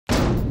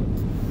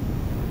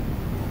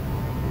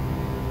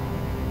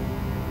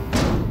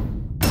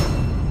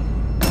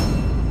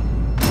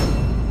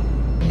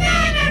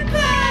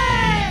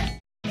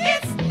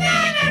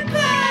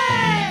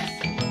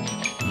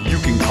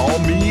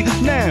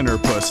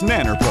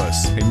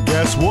Nannerpuss. And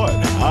guess what?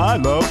 I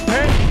love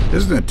pain.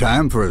 Isn't it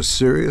time for a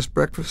serious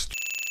breakfast?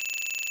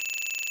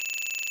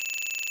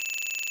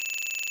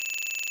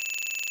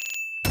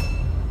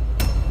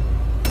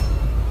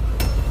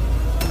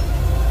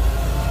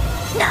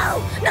 No,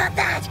 not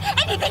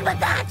that! Anything but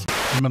that!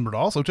 Remember to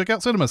also check out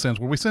CinemaSins,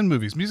 where we send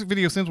movies, Music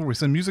Video Sins, where we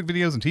send music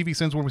videos, and TV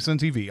Sins, where we send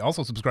TV.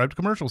 Also subscribe to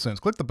Commercial Sins.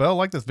 Click the bell,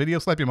 like this video,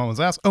 slap your mama's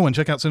ass. Oh, and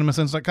check out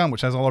cinemasins.com,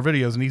 which has all our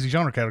videos and easy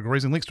genre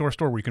categories and links to our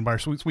store where you can buy our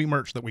sweet, sweet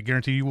merch that we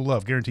guarantee you will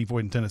love. Guaranteed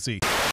void in Tennessee.